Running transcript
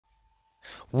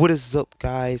What is up,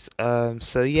 guys?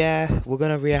 So yeah, we're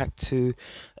gonna react to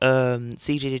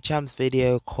CJ the Champ's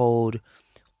video called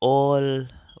All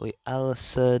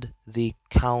ALUCARD the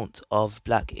Count of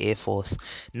Black Air Force.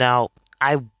 Now,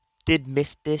 I did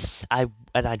miss this. I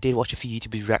did watch a few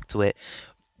YouTubers react to it.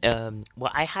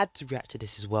 Well, I had to react to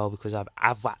this as well because I've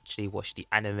actually watched the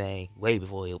anime way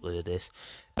before he uploaded this.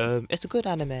 It's a good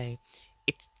anime.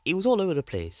 It was all over the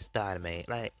place, the anime.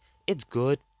 Like, it's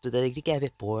good, but they get a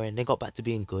bit boring. They got back to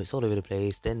being good. It's all over the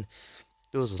place. Then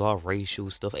there was a lot of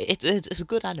racial stuff. It's a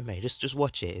good anime. Just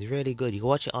watch it. It's really good. You can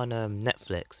watch it on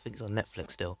Netflix. I think it's on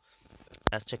Netflix still.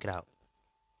 Let's check it out.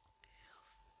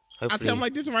 I tell him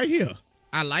like this right here.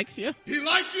 I likes you. He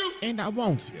like you. And I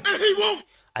wants you. And he won't.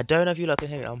 I don't know if you lot can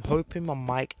hear it. I'm hoping my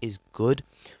mic is good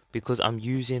because I'm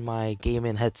using my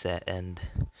gaming headset and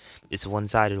it's a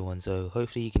one-sided one. So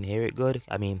hopefully you can hear it good.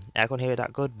 I mean, I can't hear it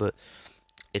that good, but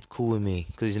it's cool with me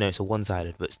because, you know, it's a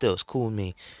one-sided. But still, it's cool with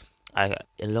me. As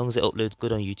long as it uploads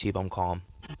good on YouTube, I'm calm.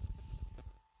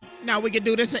 Now we can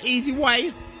do this the easy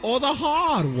way or the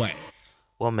hard way.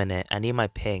 1 minute. I need my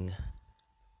ping.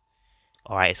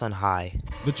 Alright, it's on high.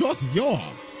 The choice is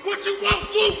yours. What you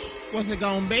want, Luke? What's it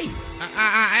gonna be?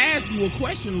 I asked you a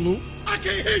question, Luke. I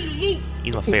can't hear you, Luke.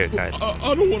 He's my favorite guy.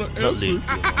 I don't want to Not answer. Luke.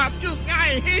 Excuse me,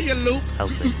 I ain't hear you, Luke.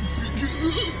 Healthy.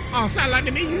 Oh, sound like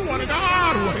to me you wanted the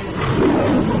hard way.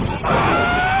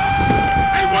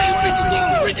 Hey, where you think you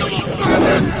going? Bring your little fat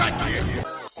ass back here.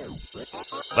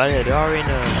 But yeah, they are in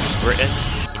Britain,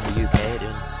 in the UK,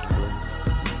 they're in England.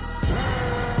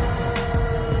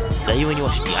 So even when you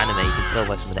watch the anime, you can tell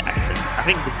by some of the accents. I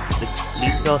think the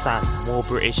lead girl sounds more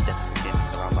British than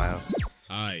around my house.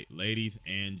 Alright, ladies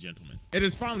and gentlemen. It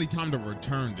is finally time to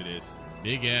return to this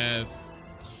big ass,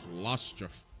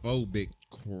 claustrophobic,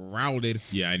 crowded.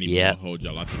 Yeah, I ain't even gonna hold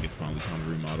y'all. I think it's finally time to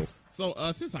remodel. So,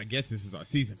 since I guess this is our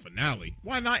season finale,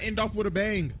 why not end off with a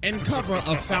bang and cover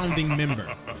a founding member?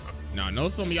 Now, I know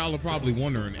some of y'all are probably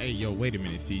wondering, hey, yo, wait a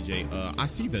minute, CJ. I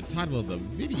see the title of the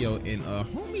video and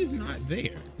homie's not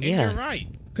there. And you're right,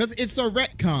 because it's a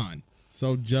retcon.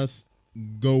 So just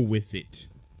go with it,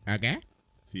 okay?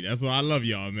 See, that's why I love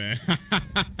y'all, man.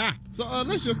 So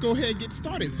let's just go ahead and get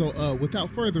started. So without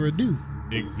further ado,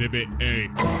 Exhibit A.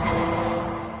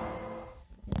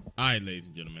 All right, ladies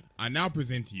and gentlemen, I now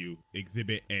present to you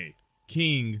Exhibit A,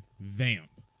 King Vamp.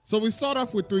 So we start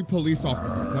off with 3 police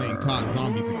officers playing COD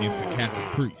Zombies against a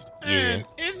Catholic priest. And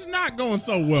it's not going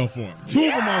so well for him. 2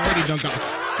 of them already done got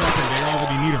fucking, they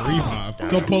already need a revive.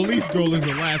 So police girl is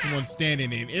the last one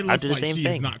standing and it looks like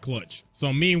she's not clutch.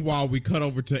 So meanwhile, we cut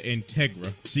over to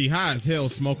Integra. She high as hell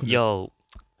smoking. Yo,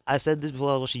 I said this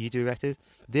before I watched the YouTube reactors.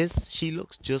 She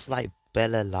looks just like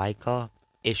Bella Lyka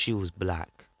if she was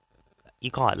black.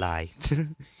 You can't lie.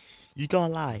 You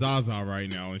can't lie. Zaza right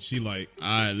now, and she like,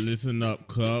 alright, listen up,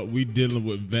 cuz. We dealing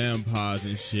with vampires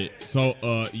and shit. So,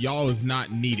 y'all is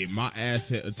not needed. My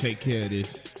asset will take care of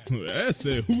this.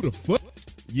 Asset? Who the fuck?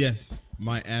 Yes,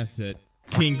 my asset.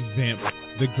 King Vamp,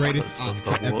 the greatest op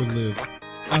to ever live.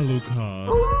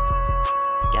 ALUCARD.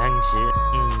 Gang shit.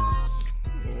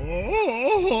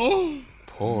 Oh,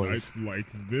 Pause. nights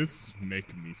like this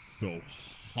make me so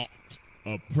hot.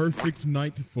 A perfect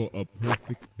night for a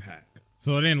perfect pack.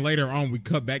 So then later on, we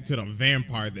cut back to the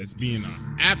vampire that's being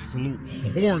an absolute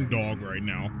horn dog right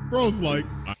now. Bro's like,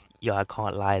 Yo, I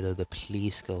can't lie though, the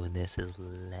police girl in this is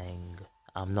lang.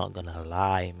 I'm not gonna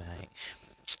lie, man.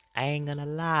 I ain't gonna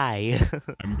lie.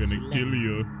 I'm gonna kill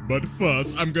you, but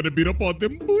first, I'm gonna beat up on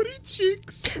them booty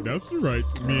cheeks. That's right,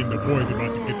 me and the boys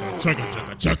about to get the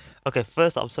chugga. Okay,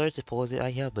 first, I'm sorry to pause it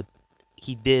right here, but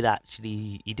he did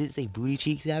say booty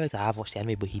cheeks there because I've watched the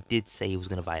anime, but he did say he was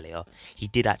gonna violate her. He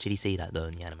did actually say that though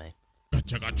in the anime.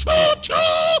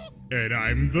 And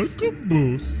I'm the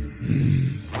caboose.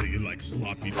 So you like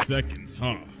sloppy seconds,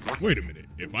 huh? Wait a minute.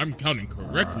 If I'm counting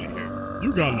correctly here,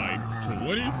 you got like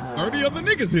 20, 30 other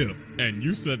niggas here. And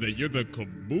you said that you're the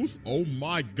caboose? Oh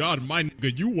my god, my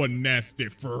nigga, you a nasty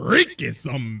freaky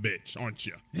some bitch, aren't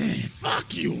you?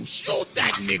 Fuck you, shoot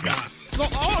that nigga. So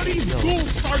all these ghouls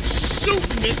start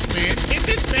shooting this man, and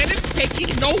this man is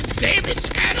taking no damage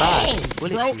at all.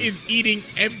 Bro is eating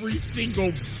every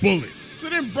single bullet. So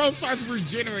then bro starts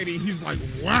regenerating. He's like,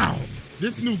 wow,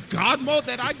 this new God mode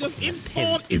that I just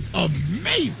installed is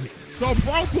amazing. So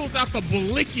bro pulls out the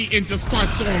Blicky and just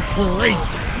starts going crazy.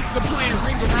 They're playing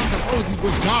Ring Around the Rosie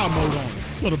with God mode on.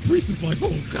 So the priest is like,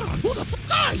 oh God, who the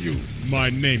fuck are you? My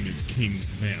name is King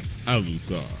Vamp,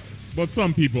 ALUCARD. But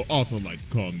some people also like to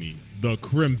call me the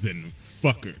Crimson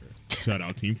Fucker. Shout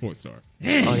out Team 4-Star.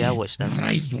 Oh yeah, I watched that.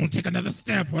 Right, don't take another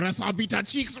step or else I'll beat our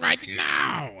cheeks right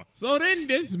now. So then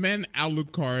this man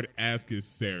ALUCARD asks his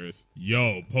Saris,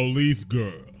 yo, police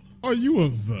girl, Are you a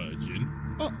virgin?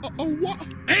 What?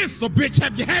 Answer, bitch.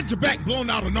 Have you had your back blown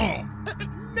out and all?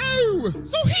 No.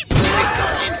 So he placed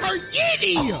her in her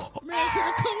yiddy. Man's hit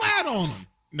a collide on him.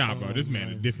 Nah, bro, this man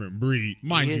a different breed.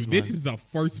 Mind you, this is the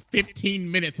first 15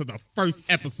 minutes of the first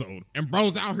episode. And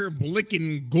bro's out here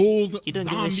blicking ghouls,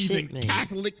 zombies, and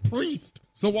Catholic priests.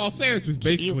 So while Saris is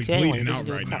basically bleeding out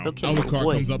right now,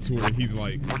 Alucard comes up to her and he's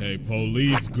like, hey,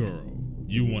 police girl,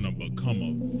 you want to become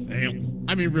a vamp?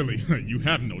 I mean, really, you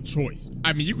have no choice.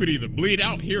 I mean, you could either bleed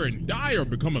out here and die or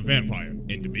become a vampire.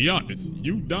 And to be honest,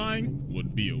 you dying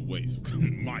would be a waste.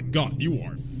 My God, you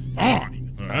are fine.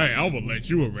 All right, I will let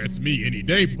you arrest me any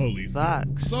day, police.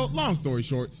 So, long story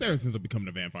short, Saris ends up becoming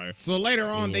a vampire. So later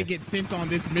on, they get sent on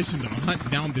this mission to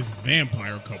hunt down this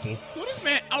vampire couple. So this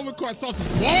man, Alucard, starts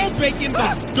wall breaking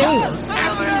the door,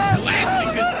 absolutely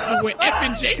blasting this with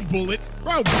F&J bullets.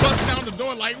 Bro busts down the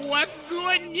door like, what's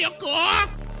good, Nico?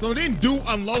 So then dude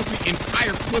unloads the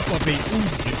entire clip of a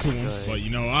Uzi to him. But you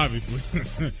know, obviously,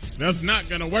 that's not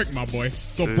gonna work, my boy.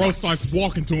 So bro starts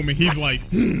walking to him and he's like,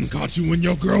 caught you and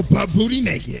your girl butt booty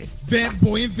naked. Vamp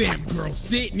boy and vamp girl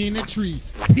sitting in a tree.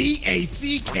 Packing. He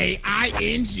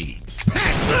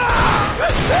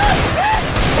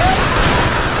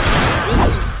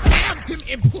stabs him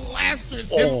and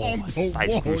plasters him on the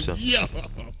wall. Yeah.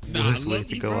 Nah,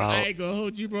 Loki, bro, I ain't gonna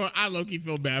hold you, bro. I low-key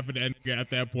feel bad for that nigga at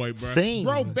that point, bro.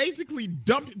 Bro basically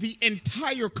dumped the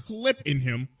entire clip in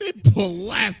him, then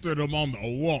plastered him on the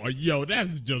wall. Yo,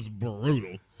 that's just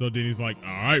brutal. So then he's like,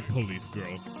 all right, police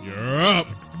girl, you're up.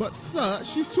 But sir,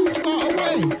 she's too far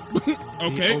away.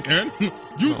 Okay, and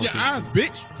use your eyes,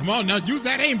 bitch. Come on now, use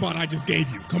that aimbot I just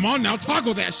gave you. Come on now,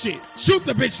 toggle that shit. Shoot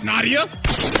the bitch, Nadia.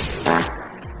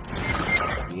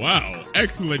 Wow,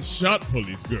 excellent shot,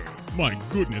 police girl. My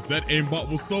goodness, that aimbot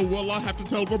was so well, I have to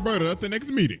tell Roberta at the next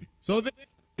meeting. So the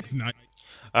next night.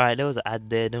 All right, there was an ad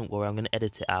there. Don't worry, I'm gonna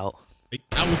edit it out.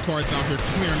 Alucard's out here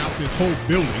clearing out this whole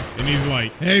building, and he's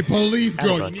like, hey, police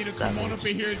girl, you need to come on up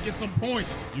in here and get some points.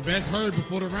 You best hurry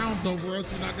before the round's over, or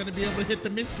else you're not gonna be able to hit the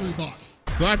mystery box.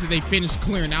 So after they finish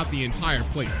clearing out the entire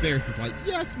place, Saris is like,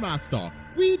 yes, master,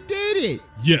 we did it.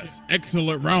 Yes,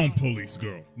 excellent round, police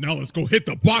girl. Now let's go hit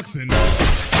the box and...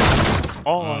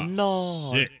 Oh,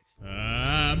 no. Shit.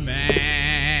 Man.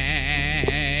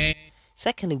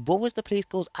 Secondly, what was the police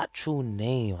girl's actual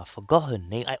name? I forgot her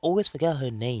name. I always forget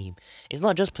her name. It's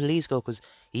not just police girl, because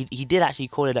he did actually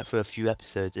call her that for a few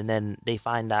episodes, and then they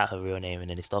find out her real name, and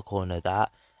then they start calling her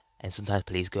that. And sometimes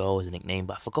police girl is a nickname,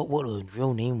 but I forgot what her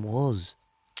real name was.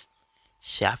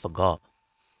 Shit, I forgot.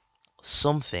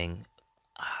 Something.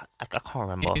 I can't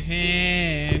remember.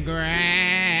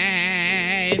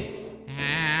 Grace,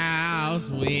 how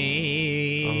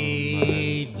sweet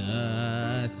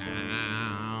the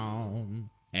sound.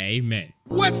 Amen.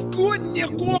 What's good,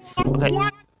 Nico? Okay.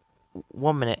 What?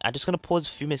 1 minute. I'm just gonna pause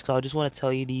a few minutes because I just want to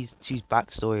tell you these two's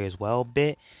backstory as well a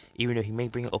bit, even though he may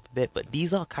bring it up a bit. But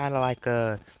these are kind of like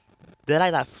they're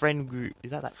like that friend group. Is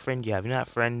that friend you have? You know that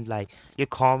friend, like, you're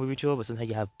calm with each other, but sometimes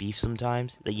you have beef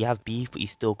sometimes. Like, you have beef, but you're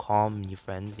still calm and you're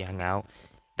friends, you hang out.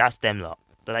 That's them lot.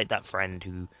 They're like that friend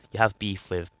who you have beef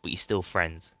with, but you're still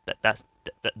friends. That's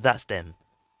them.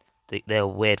 They're a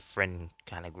weird friend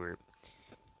kind of group.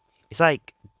 It's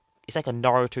like a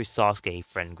Naruto Sasuke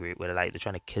friend group where they're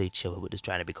trying to kill each other, but just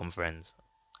trying to become friends.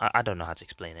 I don't know how to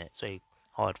explain it. It's very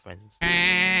hard, friends.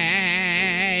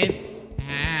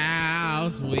 How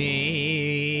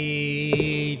sweet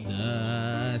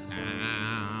the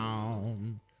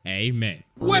sound. Amen.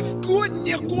 What's good,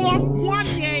 Nico? One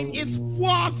name is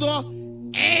Father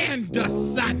and the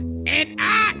Son, and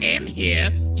I am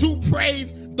here to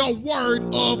praise the word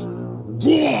of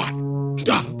God.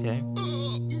 Okay.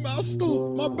 Master,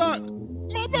 my back.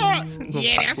 My back.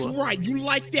 Yeah, that's right. You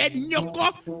like that,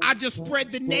 Nico? I just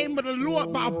spread the name of the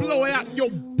Lord by blowing out your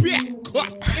back.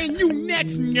 And you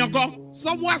next, nigga.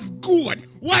 So what's good?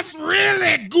 What's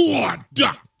really good?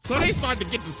 So they start to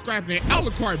get to scrapping, and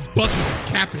Alucard busts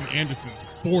Captain Anderson's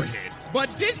forehead.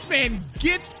 But this man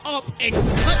gets up and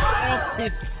cuts off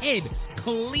his head.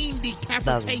 Clean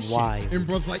decapitation. And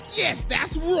bro's like, yes,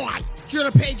 that's right. Should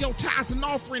have paid your tithes and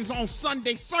offerings on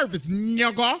Sunday service,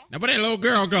 nigga. Now, where that little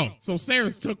girl go? So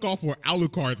Saris took off with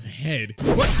Alucard's head,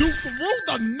 but dude threw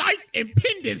the knife and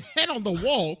pinned his head on the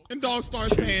wall. And dog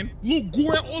starts saying, "Look,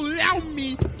 girl, allow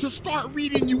me to start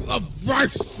reading you a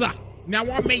verse." Now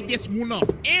I made this one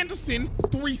up. Anderson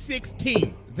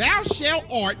 3:16. Thou shalt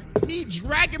art me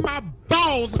dragging my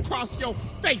balls across your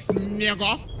face,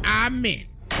 nigga. Amen.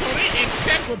 So then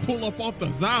Integra pull up off the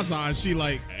Zaza and she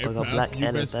like, hey, Pastor,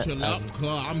 you best chill out, cuz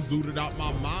I'm zooted out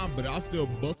my mind, but I still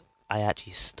bust. I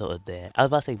actually stuttered there. I was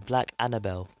about to say Black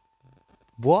Annabelle.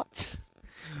 What?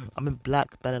 I'm in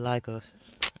black, better like us.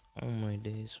 Oh my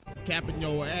days. Capping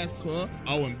your ass, cuz.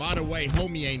 Oh, and by the way,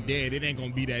 homie ain't dead. It ain't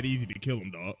gonna be that easy to kill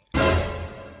him, dog.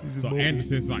 So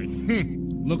Anderson's like,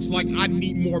 looks like I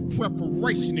need more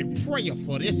preparation and prayer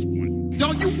for this one.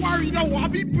 Don't you worry though, I'll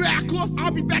be back. I'll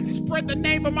be back to spread the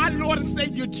name of my Lord and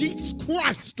Savior Jesus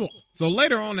Christ. So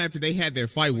later on, after they had their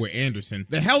fight with Anderson,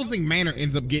 the Helsing Manor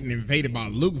ends up getting invaded by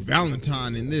Luke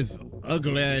Valentine and this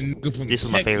ugly ass nigga from This Texas.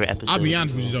 is my favorite episode. I'll be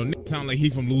honest with you though, nigga sound like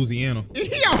he from Louisiana. And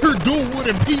he out here doing wood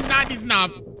and P90s now.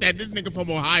 That this nigga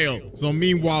from Ohio. So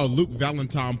meanwhile, Luke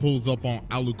Valentine pulls up on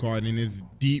Alucard in his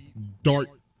deep, dark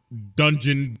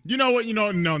dungeon. You know what?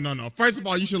 No. First of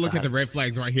all, you should look at the red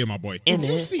flags right here, my boy. If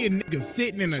you see a nigga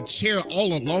sitting in a chair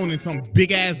all alone in some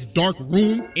big ass dark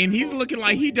room, and he's looking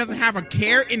like he doesn't have a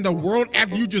care in the world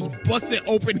after you just busted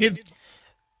open his.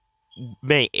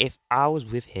 Mate, if I was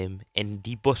with him and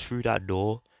he bust through that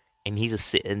door and he's just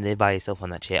sitting there by himself on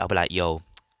that chair, I'll be like, yo,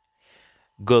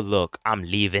 good luck. I'm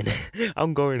leaving.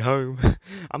 I'm going home.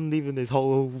 I'm leaving this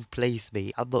whole place,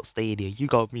 mate. I'm not staying here. You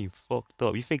got me fucked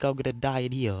up. You think I'm gonna die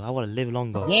in here? I want to live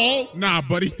longer. Wall? Nah,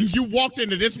 buddy. You walked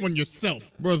into this one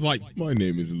yourself. Bro's like, my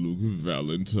name is Luke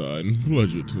Valentine.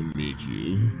 Pleasure to meet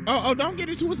you. Oh, don't get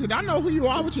it twisted. I know who you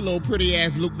are with your little pretty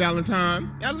ass Luke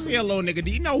Valentine. Now listen here, little nigga.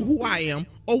 Do you know who I am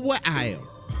or what I am?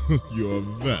 You're a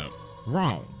vamp.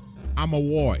 Wrong. I'm a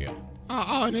warrior.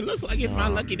 Oh, and it looks like it's my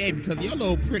lucky day because your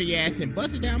little pretty ass and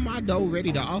busted down my door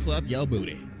ready to offer up your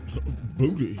booty.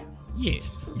 Booty?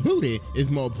 Yes, booty is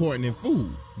more important than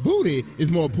food. Booty is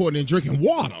more important than drinking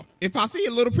water. If I see a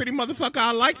little pretty motherfucker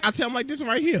I like, I tell him like this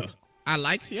right here. I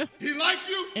likes you. He like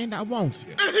you. And I wants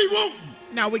you. And he won't you.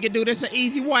 Now we can do this an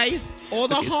easy way or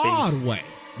the hard way.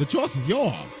 The choice is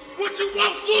yours. What you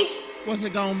want, Luke? What's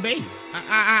it gonna be?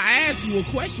 I asked you a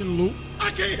question, Luke.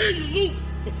 I can't hear you, Luke.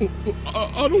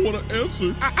 I don't want to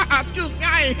answer. Excuse me,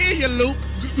 I ain't hear you, Luke.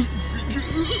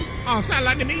 Oh, sound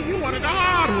like to me you wanted the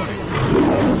hard way.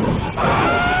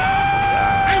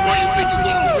 Hey, where you think you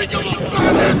going? Bring your little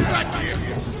fine ass back here.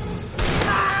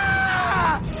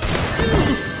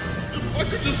 If I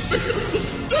could just make it up the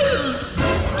stairs.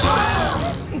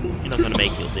 You're not gonna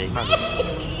make it, big.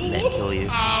 Let kill you.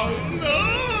 Oh,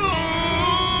 no.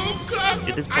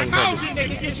 At this I point, told you,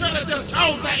 nigga, you should have just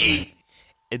chose to eat.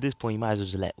 At this point, you might as well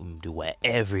just let them do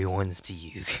whatever he wants to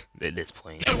you. At this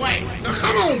point. Hey, wait. Now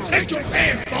come on, take your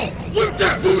pants off. Whip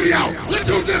that booty out. Let's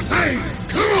do this thing.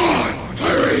 Come on.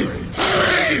 Hurry.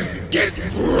 Get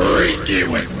freaky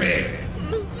with me.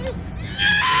 No.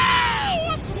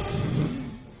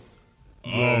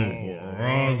 Oh,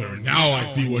 brother. Now I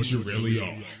see what you really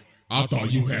are. I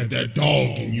thought you had that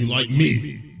dog in you like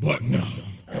me. But no.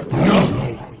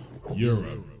 You're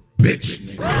a bitch,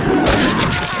 nigga.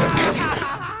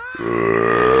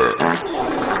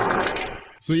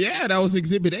 So yeah, that was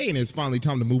Exhibit A, and it's finally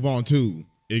time to move on to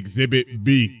Exhibit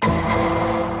B.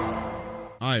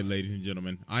 Alright, ladies and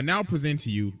gentlemen, I now present to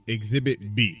you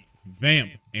Exhibit B,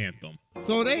 Vamp Anthem.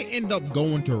 So they end up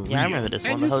going to Rio. Yeah, I remember this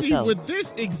one. And you see, with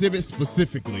this exhibit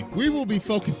specifically, we will be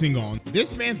focusing on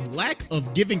this man's lack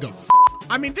of giving a f.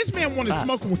 I mean, this man wanted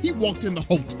smoke when he walked in the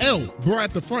hotel. Bro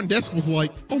at the front desk was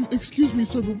like, excuse me,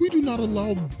 sir, but we do not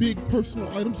allow big personal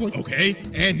items like, okay,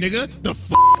 and nigga, the f.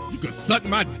 You can suck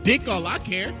my dick, all I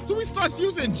care. So he starts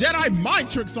using Jedi mind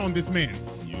tricks on this man.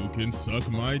 You can suck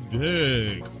my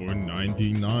dick for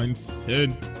 99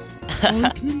 cents.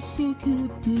 I can suck your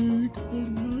dick for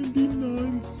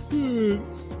 99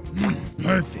 cents.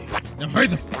 Perfect. Now hurry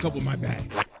the fuck up with my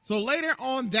bag. So later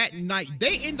on that night,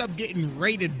 they end up getting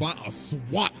raided by a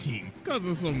SWAT team because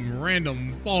of some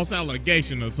random false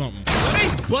allegation or something. So they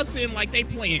bust in like they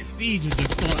playing Siege and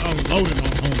just start unloading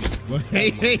on homie. But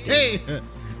hey,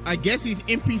 I guess these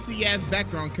NPC-ass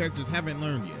background characters haven't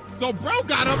learned yet. So bro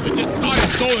got up and just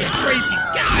started going crazy.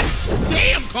 God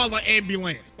damn, call an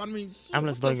ambulance. I mean,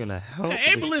 ambulance not gonna help. The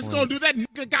ambulance gonna do that.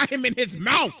 Nigga got him in his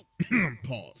mouth.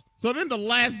 Pause. So then the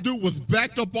last dude was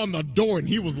backed up on the door and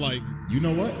he was like, you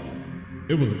know what?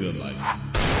 It was a good life.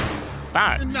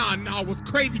 Bad. Nah, it was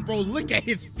crazy, bro. Look at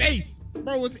his face.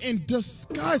 Bro was in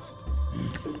disgust.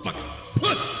 Fucking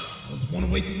push. I was one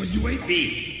away from a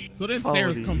UAV. So then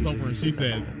Sarah comes over and she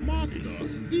says, Master,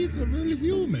 these are real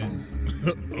humans.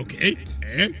 Okay,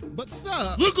 and? But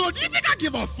sir, look, do you think I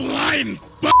give a flying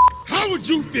fuck? How would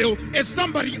you feel if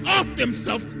somebody offed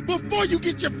themselves before you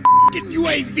get your fucking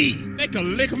UAV? They could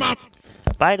lick my...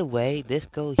 By the way, this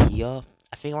girl here,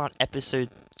 I think around episode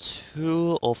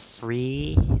 2 or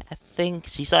 3, I think,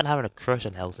 she started having a crush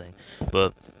on Helsing.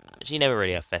 But she never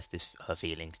really affected her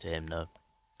feelings to him, though.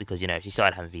 Because, you know, she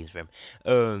started having feelings for him.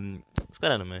 What's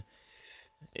going on, man?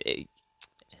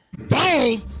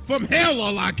 Balls from hell,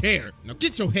 all I care. Now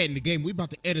get your head in the game. We about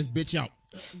to edit this bitch out.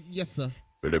 Yes, sir.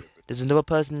 There's another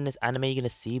person in this anime you're gonna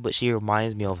see, but she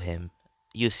reminds me of him.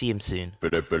 You'll see him soon.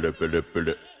 Hello,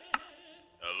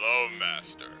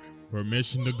 Master.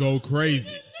 Permission to go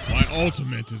crazy. My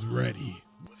ultimate is ready.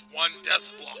 With one death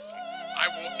blossom, I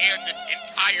will air this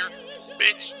entire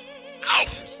bitch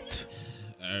out.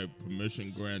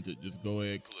 Permission granted. Just go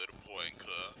ahead, clear the point,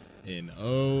 cuz. And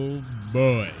oh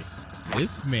boy,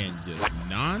 this man just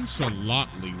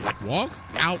nonchalantly walks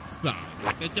outside.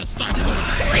 They just start going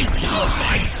crazy. Oh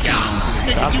my God!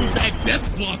 Nigga use that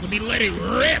death blossom. He let it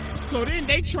rip. So then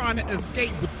they trying to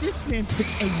escape, but this man puts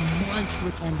a mind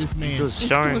trick on this man. Just and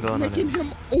Sharon starts going on making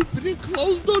him open and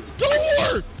close the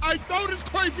door. I throw this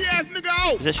crazy ass nigga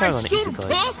out. Is that Sharon I on shoot him,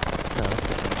 Isekai? huh?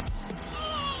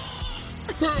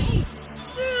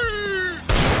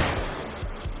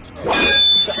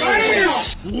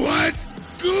 What's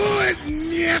good,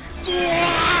 Nico?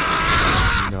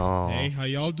 No. Hey, how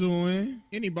y'all doing?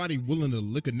 Anybody willing to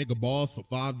lick a nigga balls for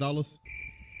 $5?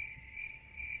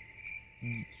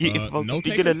 No You're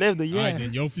takers? gonna live the All right,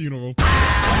 then your funeral.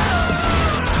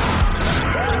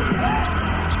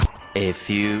 A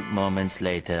few moments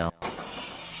later.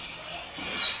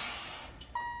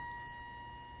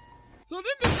 So then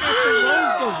this man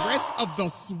throws the rest of the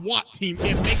SWAT team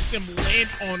and makes them land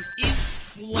on each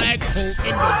flagpole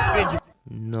individually.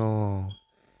 No.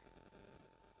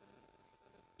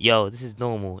 Yo, this is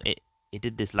normal. It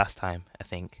did this last time, I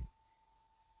think.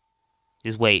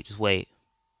 Just wait.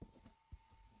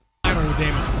 Collateral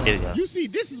damage. There we go. You see,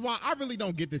 this is why I really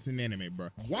don't get this in anime, bro.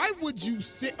 Why would you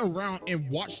sit around and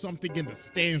watch something in the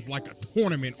stands like a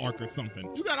tournament arc or something?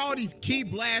 You got all these key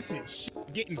blasts and shit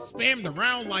getting spammed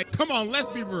around like, come on, let's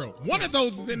be real. One of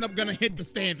those is end up gonna hit the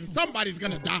stands and somebody's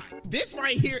gonna die. This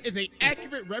right here is an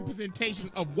accurate representation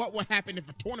of what would happen if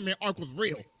a tournament arc was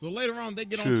real. So later on, they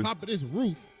get on top of this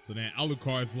roof. So then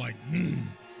ALUCARD's like,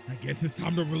 I guess it's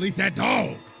time to release that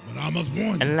dog. But I must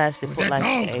warn you, Unless they when put that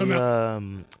dog come out,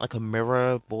 like a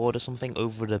mirror board or something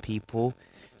over the people,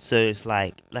 so it's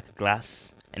like a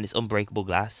glass and it's unbreakable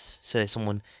glass. So if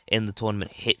someone in the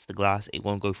tournament hits the glass, it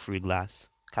won't go through glass,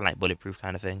 kind of like bulletproof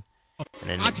kind of thing. And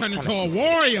then I turn into a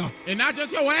warrior, and not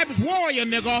just your average warrior,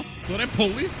 nigga. So then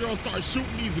police girls start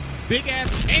shooting these big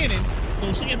ass cannons,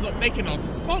 so she ends up making a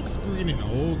smoke screen, and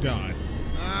oh God.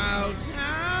 Oh, Tony.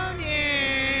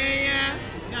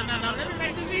 No, let me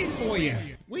make this easy for you.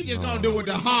 We just gonna do it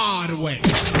the hard way.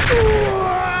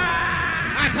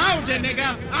 I told you,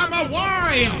 nigga, I'm a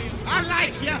warrior. I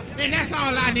like you, and that's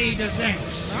all I need to say.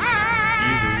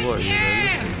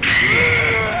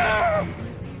 Yeah.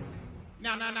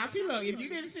 Now, see, look, if you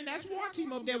didn't send that SWAT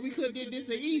team up there, we could have did this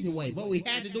the easy way, but we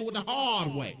had to do it the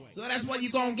hard way. So that's what you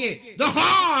gonna get, the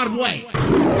hard way.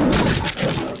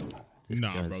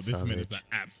 Nah, bro, this man is an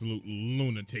absolute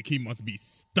lunatic. He must be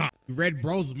stopped. Red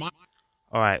Bros,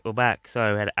 Alright, we're back.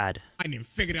 Sorry, we had an ad. I didn't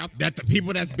figure out that the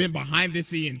people that's been behind this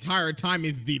the entire time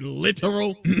is the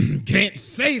literal can't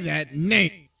say that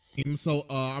name. So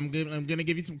I'm gonna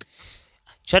give you some.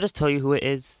 Should I just tell you who it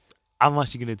is? I'm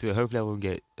actually gonna do it. Hopefully I won't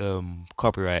get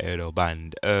copyrighted or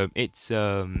banned. It's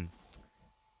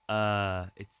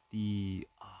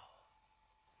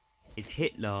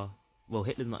Hitler. Well,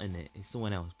 Hitler's not in it. It's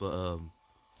someone else. But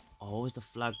what was the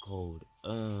flag called?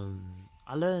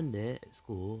 I learned it at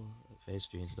school, for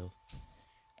history and stuff.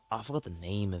 I forgot the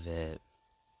name of it.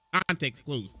 Context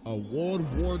clues. A World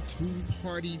War II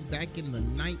party back in the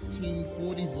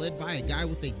 1940s led by a guy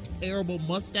with a terrible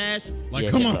mustache. Like,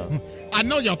 Yeah, come Hitler. on. I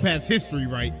know y'all past history,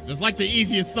 right? It's like the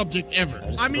easiest subject ever.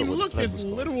 I mean, forgot what look, the flag this was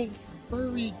called. little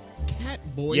furry cat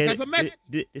boy Yeah, has a message.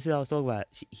 this is what I was talking about.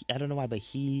 I don't know why, but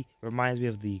he reminds me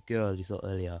of the girl you saw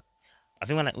earlier. I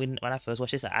think when I first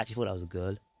watched this, I actually thought that was a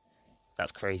girl.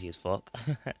 That's crazy as fuck.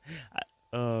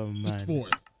 Oh man.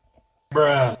 Force.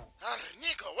 Bruh.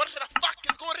 Nico, what the fuck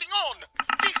is going on?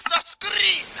 Fix the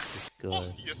screen. Good. Oh,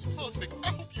 yes, perfect. I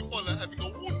hope you all are having a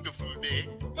wonderful day.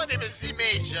 My name is Z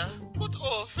Major, but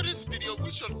for this video,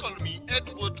 we shall call me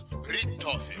Edward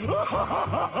Richtofen. Who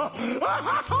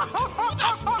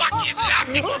the fuck is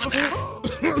laughing over there?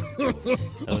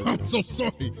 I'm so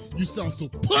sorry. You sound so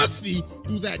pussy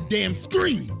through that damn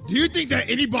screen. Do you think that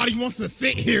anybody wants to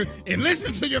sit here and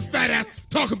listen to your fat ass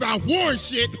talk about war and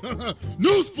shit?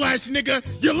 Newsflash, nigga,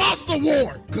 you lost the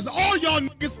war. Cause all y'all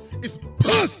niggas is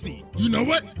pussy. You know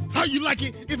what? How you like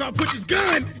it if I put this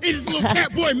gun in this little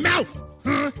cat boy mouth?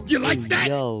 Huh? You like that?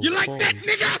 Yo, You like boy. that,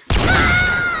 nigga?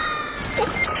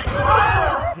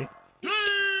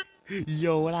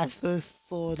 Yo, when I first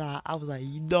saw that, I was like,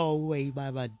 no way, my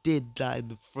man did that in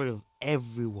the front of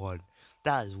everyone.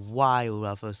 That is wild when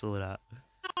I first saw that.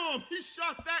 He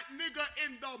shot that nigga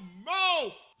in the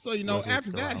mouth. So, you know, What after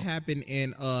is that going on? happened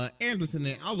and Anderson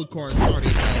and Alucard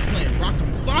started playing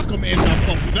Rock'em Sock'em in the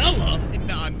favela. And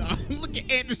nah, look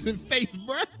at Anderson's face,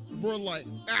 bruh. Bro, like,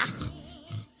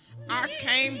 I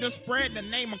came to spread the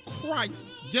name of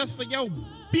Christ just for your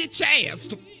bitch ass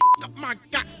to up my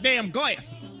goddamn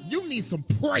glasses. You need some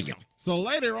prayer. So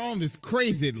later on, this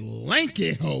crazy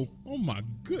lanky hoe, oh my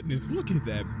goodness, look at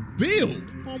that build.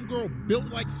 Homegirl built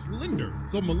like Slender.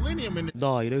 So Millennium and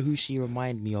No, you know who she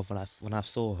reminded me of when I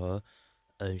saw her?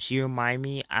 She reminded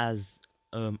me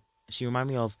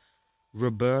of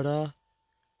Roberta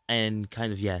and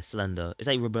kind of, yeah, Slender. It's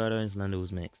like Roberta and Slender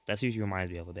was mixed. That's who she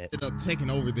reminds me of a bit. ended up taking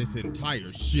over this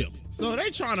entire ship. So they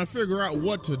trying to figure out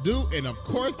what to do, and of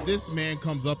course this man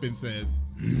comes up and says,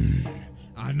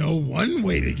 I know one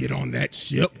way to get on that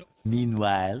ship.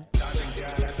 Meanwhile,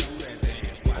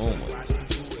 oh my.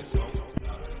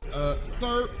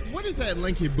 Sir, what is that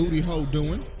lanky booty hoe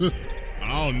doing?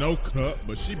 I don't know, cut,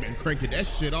 but she been cranking that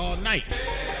shit all night.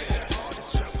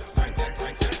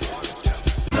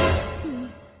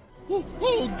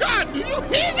 Oh, God, do you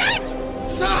hear that?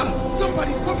 Sir,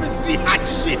 somebody's pumping the hot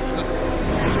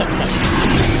shit.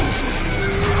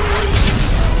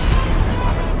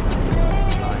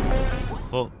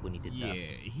 Oh, when he did Yeah, that.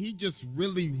 he just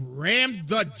really rammed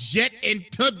the jet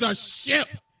into the ship.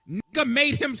 Nigga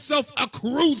made himself a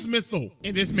cruise missile.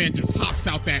 And this man just hops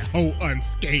out that hole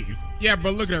unscathed. Yeah,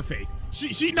 but look at her face.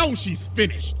 She knows she's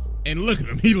finished. And look at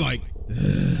him, he like,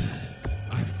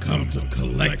 I've come to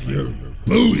collect your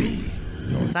booty.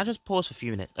 Can I just pause for a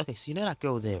few minutes? Okay, so you know that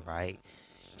girl there, right?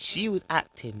 She was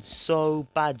acting so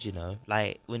bad, you know?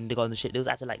 Like, when they got on the ship, they was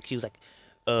acting like she was like,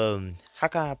 how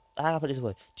can I put this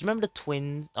word? Do you remember the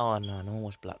twins? Oh, no one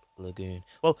watched Black Lagoon.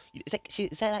 Well, it's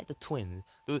like the twins.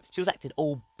 She was acting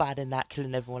all bad and that,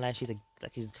 killing everyone, like she's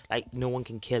like no one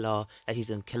can kill her, like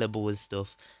she's unkillable and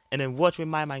stuff. And then watch when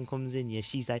my man comes in, yeah,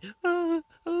 she's like, oh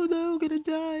no, I'm gonna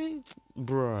die.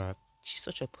 Bruh, she's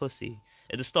such a pussy.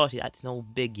 At the start, she's acting all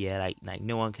big, yeah, like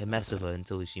no one can mess with her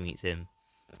until she meets him.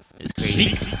 It's crazy.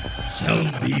 Cheeks shall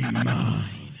be mine.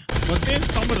 But then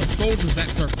some of the soldiers that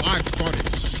survived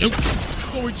started shooting.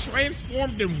 So he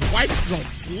transformed and wiped the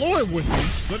floor with him.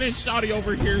 So then Shawty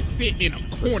over here sitting in a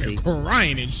corner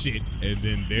crying and shit. And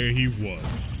then there he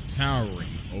was, towering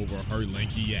over her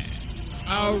lanky ass.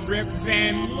 Oh, Rip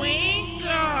Van Winkle.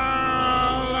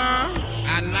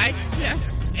 I likes ya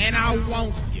and I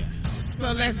wants ya.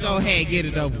 So let's go ahead and get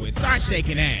it over with. Start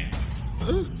shaking ass.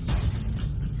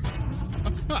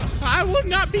 I will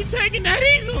not be taking that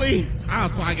easily. Oh,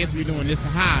 so I guess we're doing this the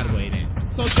hard way then.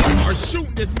 So she starts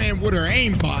shooting this man with her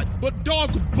aimbot, but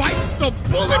dog bites the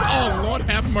bullet. Oh, Lord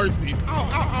have mercy.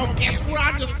 Oh, guess what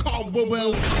I just called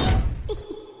boo-boo?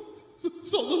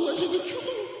 So the legends are true.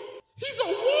 He's a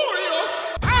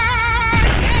warrior.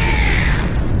 Ah,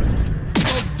 yeah!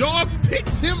 So dog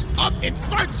picks him up and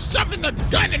starts shoving the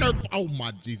gun in her. Oh,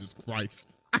 my Jesus Christ.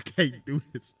 I can't do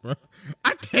this, bro.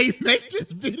 I can't make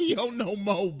this video no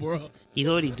more, bro. He's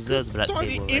already deserved the black Started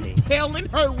table already. impaling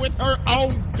her with her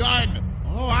own gun.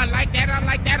 Oh, I like that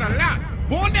a lot.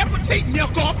 Bon appetit,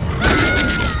 Nickel.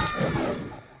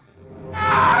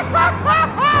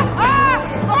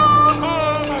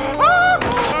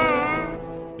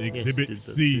 Exhibit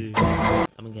C. I'm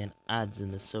getting ads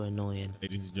and they're so annoying.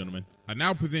 Ladies and gentlemen, I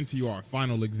now present to you our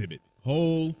final exhibit.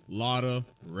 Whole lotta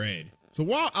red. So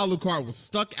while Alucard was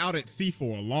stuck out at sea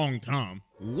for a long time,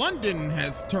 London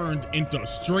has turned into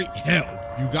straight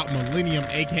hell. You got Millennium,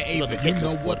 aka Look, the the you know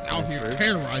Hitler what's squad out here coming through.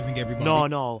 terrorizing everybody.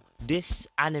 No, this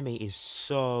anime is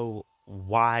so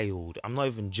wild. I'm not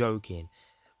even joking.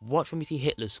 Watch when we see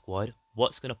Hitler Squad.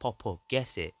 What's gonna pop up?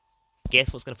 Guess it.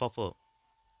 Guess what's gonna pop up.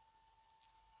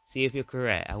 See if you're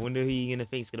correct. I wonder who you're gonna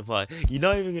think is gonna pop. You're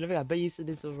not even gonna think. I bet you said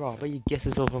this wrong. I bet you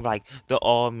guessing something like the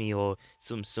army or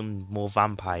some more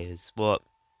vampires. But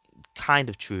kind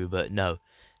of true, but no.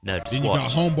 Just Then you got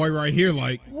watch. homeboy right here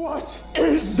like, What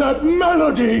is that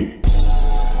melody?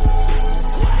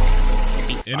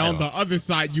 Beats and fire. on the other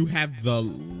side you have the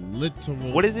literal.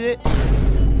 What is it?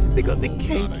 They got the Not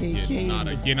KKK. again, not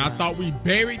again. I thought we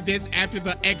buried this after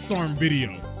the X-Arm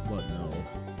video. But no.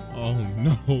 Oh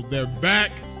no, they're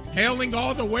back. Hailing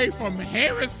all the way from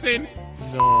Harrison,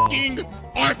 No. f***ing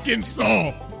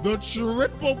Arkansas. The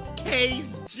Triple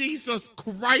K's, Jesus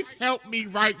Christ, help me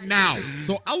right now.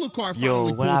 So Alucard Yo,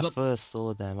 finally when I pulls up first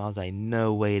saw them, I was like,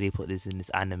 no way they put this in this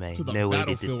anime. to the No way they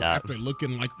did battlefield that. after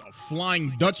looking like the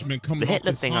Flying Dutchman coming The off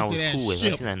Hitler this thing I was haunted cool ass with. I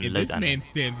ship. seen that in And loads this of man anime.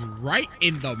 stands right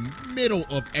in the middle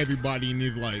of everybody and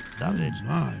he's like, Savage. oh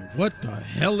my, what the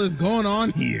hell is going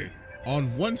on here?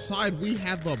 On one side, we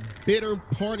have a bitter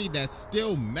party that's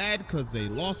still mad because they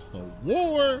lost the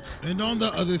war. And on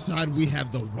the other side, we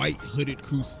have the white hooded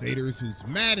crusaders who's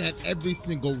mad at every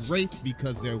single race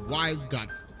because their wives got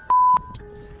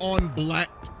on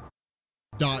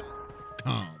black.com.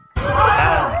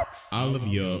 All of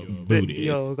your booty.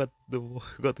 Yo, got the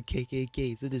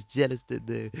KKK. They're just jealous that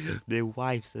their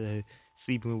wives are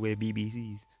sleeping with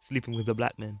BBCs, sleeping with the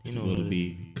black men. You know, will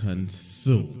be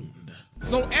consumed.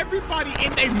 So everybody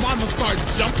in their mama start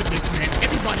jumping this man.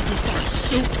 Everybody just start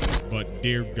shooting. But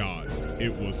dear God,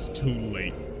 it was too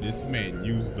late. This man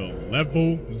used the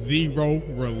level 0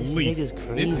 release.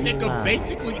 This nigga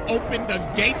basically opened the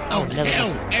gates of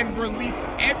hell and released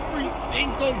every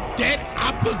single dead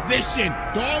opposition.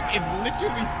 Dog is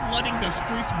literally flooding the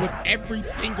streets with every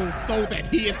single soul that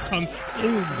he has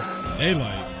consumed. They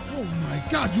like, oh my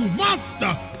God, you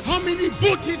monster! How many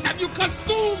booties have you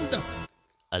consumed?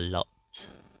 A lot.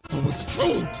 So it's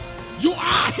true. You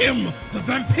are him, the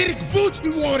vampiric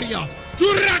booty warrior,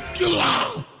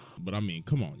 Dracula! But I mean,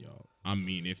 come on, y'all. I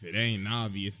mean, if it ain't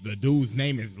obvious, the dude's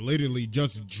name is literally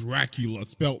just Dracula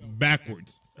spelt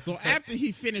backwards. So after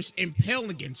he finished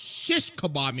impaling and shish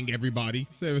kebabbing everybody,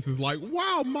 Service is like,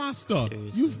 wow, master,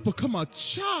 you've become a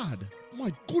chad.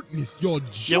 My goodness, your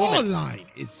jawline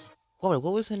is... What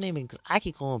was her name? Because I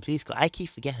keep calling police. I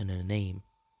keep forgetting her name.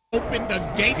 Open the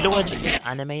gates. You know what? There's an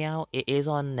anime out. It is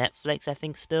on Netflix, I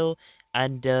think, still.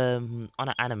 And on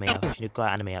an anime app, if you've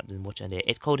got an anime app, then watch it.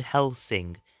 It's called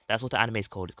Hellsing. That's what the anime is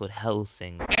called. It's called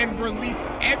Hellsing. And release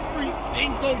every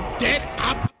single dead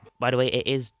By the way, it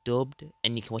is dubbed,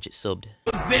 and you can watch it subbed.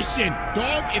 Position.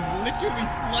 Dog is literally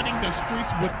flooding the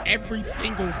streets with every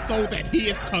single soul that he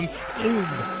has consumed.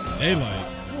 They like,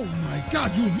 oh my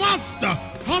God, you monster!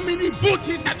 How many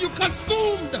booties have you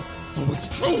consumed? So it's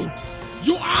true.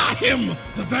 You are him,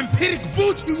 the vampiric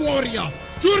booty warrior,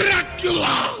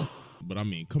 Dracula! But I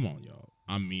mean, come on, y'all.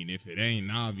 I mean, if it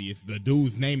ain't obvious, the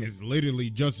dude's name is literally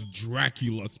just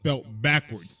Dracula spelt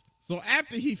backwards. So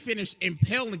after he finished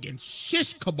impaling and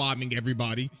shish kebabbing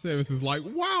everybody, Service is like,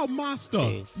 wow,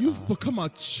 master, you've become a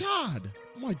chad.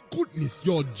 My goodness,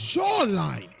 your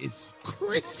jawline is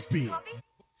crispy.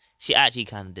 She actually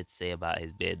kind of did say about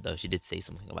his beard, though. She did say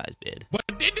something about his beard. But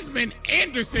then this man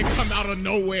Anderson come out of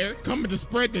nowhere, coming to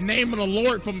spread the name of the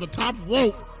Lord from the top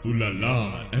rope. Ooh la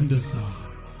la, Anderson.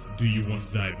 Do you want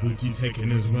thy booty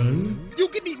taken as well? You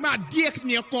can eat my dick,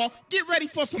 Nico. Get ready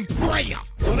for some prayer.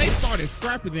 So they started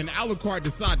scrapping, then Alucard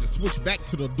decided to switch back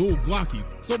to the dual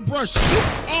Glockies. So bruh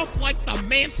shoots off like the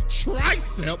man's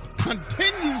tricep,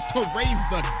 continues to raise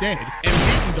the dead,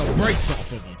 and beating the brakes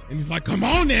off of him. And he's like, come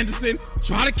on, Anderson,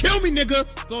 try to kill me, nigga.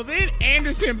 So then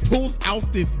Anderson pulls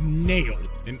out this nail.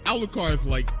 And Alucard's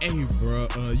like, hey,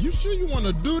 bruh, you sure you want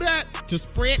to do that? To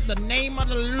spread the name of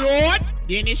the Lord?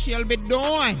 Then it shall be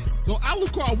done. So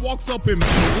Alucard walks up and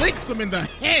blinks him in the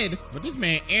head. But this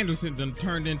man Anderson done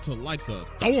turned into like a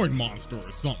thorn monster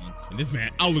or something. And this man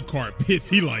Alucard pissed.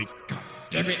 He like, God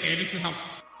damn it, Anderson, how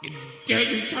dare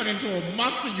you turn into a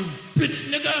monster, you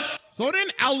bitch nigga? So then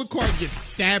Alucard gets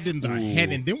stabbed in the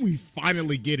head, and then we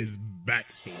finally get his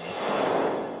backstory.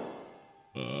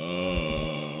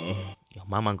 Yo,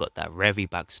 my man got that Revy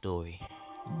backstory.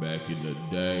 Back in the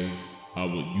day, I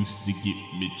would used to get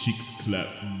me cheeks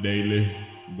clapped daily,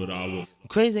 but I would... The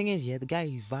crazy thing is, yeah, the guy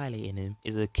who's violating him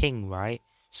is a king, right?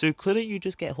 So couldn't you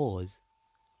just get whores?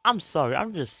 I'm sorry,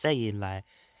 I'm just saying, like,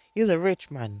 he's a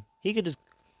rich man. He could just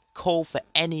call for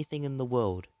anything in the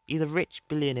world. He's a rich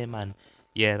billionaire man.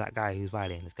 Yeah, that guy who's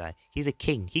violating this guy. He's a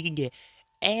king. He can get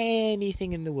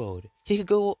anything in the world. He could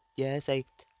go, yeah, say,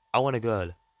 I want a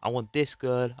girl. I want this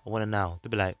girl. I want her now. They'll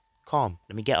be like, calm,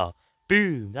 let me get her.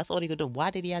 Boom. That's all he could do. Why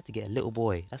did he have to get a little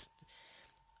boy? That's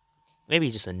maybe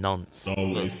he's just a nonce.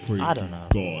 Always pray I don't know.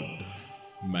 God.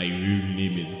 My real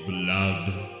name is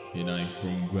Vlad, and I'm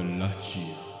from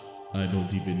Wallachia. I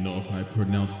don't even know if I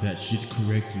pronounced that shit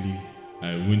correctly.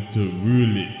 I went to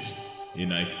rule it,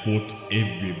 and I fought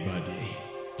everybody.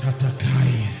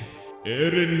 Tatakai.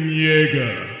 Eren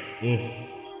Yeager.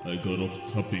 Oh, I got off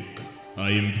topic. I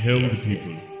impaled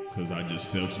people, cause I just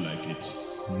felt like it.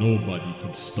 Nobody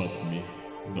could stop me.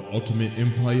 The Ottoman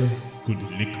Empire could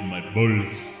lick my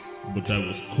balls, but I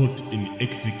was caught and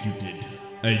executed.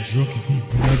 I drank the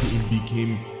blood and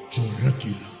became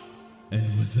Dracula.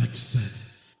 And was that sad?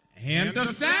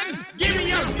 Anderson, give me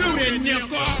your booty,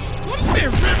 nigga. So this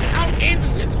man rips out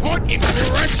Anderson's heart and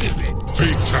crushes it.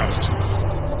 Fatality.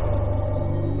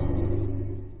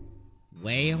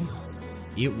 Well,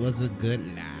 it was a good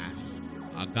life.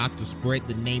 I got to spread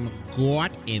the name of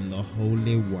God in the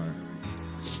holy word.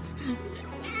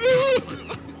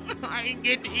 I ain't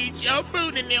get to eat your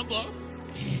booty, nigga.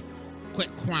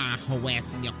 Quit crying, hoe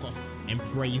ass knuckle, and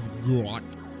praise God.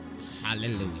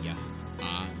 Hallelujah.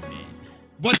 Amen.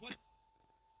 But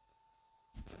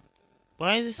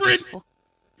Why is this so Fred! fuck?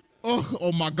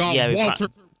 Oh my God, Yeah, Walter.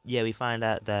 we find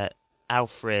out that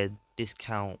Alfred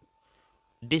discount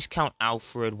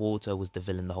Alfred Walter was the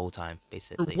villain the whole time,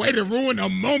 basically. Way to ruin a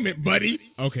moment, buddy.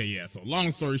 Okay, yeah, so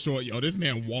long story short, yo, this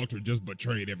man Walter just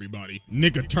betrayed everybody.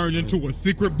 Nigga turned into a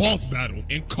secret boss battle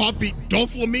and copied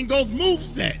Doflamingo's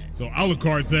moveset. So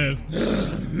Alucard says,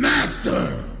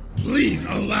 Master, please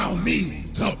allow me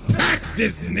to pack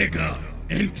this nigga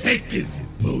and take his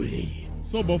booty.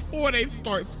 So before they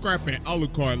start scrapping,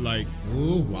 Alucard like,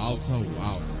 ooh, Walter,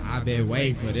 I've been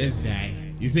waiting for this day.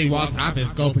 You see, Walter, I've been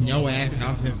scoping your ass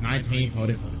out since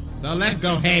 1944. So let's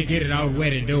go ahead and get it over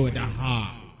with and do it the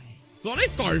hard way. So they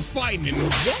started fighting, and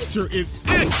Walter is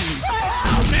actually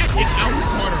smacking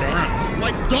Alucard around.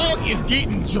 Like dog is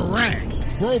getting dragged.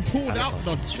 Bro pulled out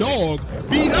the dog,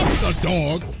 beat up the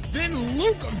dog, then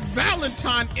Luke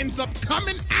Valentine ends up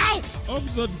coming out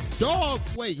of the dog.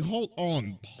 Wait, hold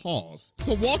on, pause.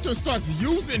 So Walter starts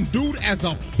using dude as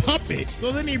a puppet.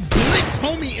 So then he blinks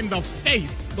homie in the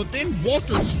face. But then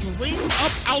Walter strings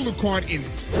up Alucard and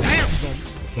stabs him.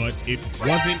 But it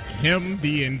wasn't him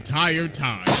the entire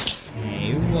time.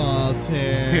 Hey,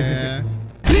 Walter.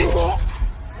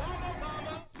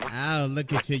 Oh,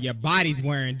 look at you. Your body's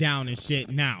wearing down and shit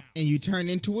now. And you turn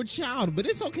into a child. But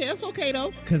it's okay. It's okay,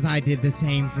 though. Because I did the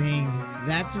same thing.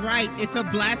 That's right. It's a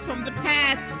blast from the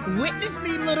past. Witness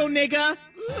me, little nigga.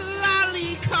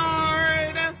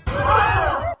 ALUCARD.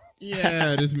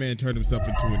 Yeah, this man turned himself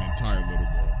into an entire little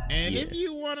boy. And if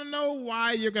you want to know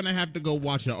why, you're going to have to go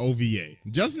watch an OVA.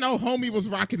 Just know homie was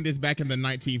rocking this back in the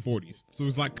 1940s. So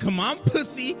it's like, come on,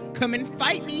 pussy. Come and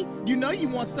fight me. You know you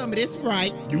want some of this,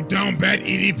 right? You down bad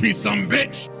EDP some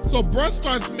bitch. So bruh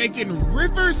starts making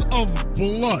rivers of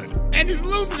blood. And he's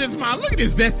losing his mind. Look at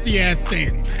his zesty ass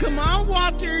stance. Come on,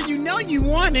 Walter. You know you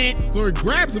want it. So he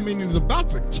grabs him and he's about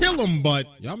to kill him, but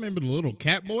y'all remember the little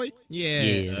cat boy?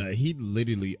 Yeah. He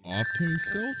literally offed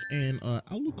himself and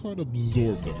Alucard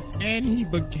absorbed him. And he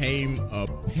became a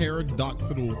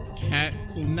paradoxical cat.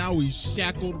 So now he's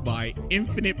shackled by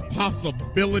infinite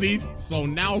possibilities. So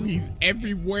now he's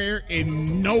everywhere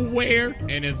and nowhere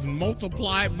and is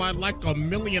multiplied by like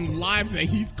 1,000,000 lives that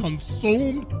he's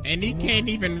consumed. And he can't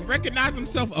even recognize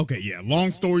himself. Okay, yeah, long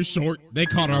story short, they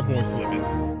caught our boy slipping.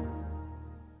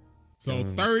 So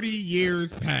 30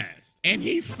 years pass, and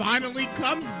he finally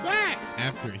comes back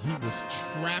after he was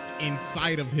trapped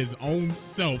inside of his own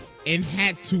self and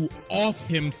had to off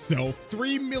himself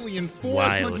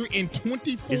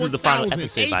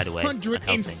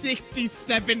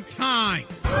 3,424,867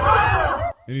 times.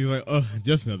 And he's like,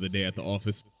 just another day at the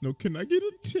office. No, can I get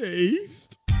a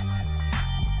taste?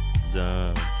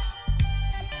 Dumb.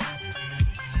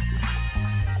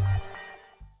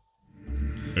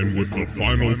 And with the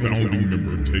final founding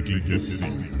member taking his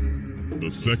seat, the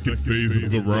second phase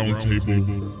of the round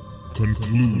table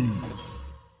concludes.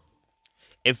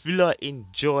 If you lot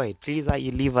enjoyed, please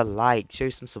leave a like, show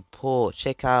some support,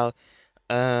 check out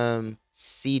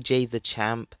CJ the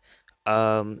Champ.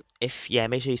 Make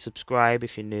sure you subscribe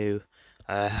if you're new.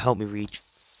 Help me reach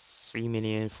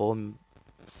 300,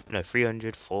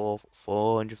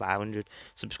 500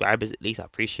 subscribers at least. I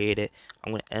appreciate it.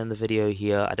 I'm gonna end the video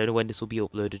here. I don't know when this will be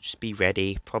uploaded, just be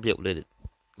ready. Probably uploaded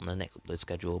on the next upload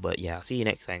schedule, but yeah, I'll see you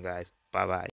next time, guys. Bye bye.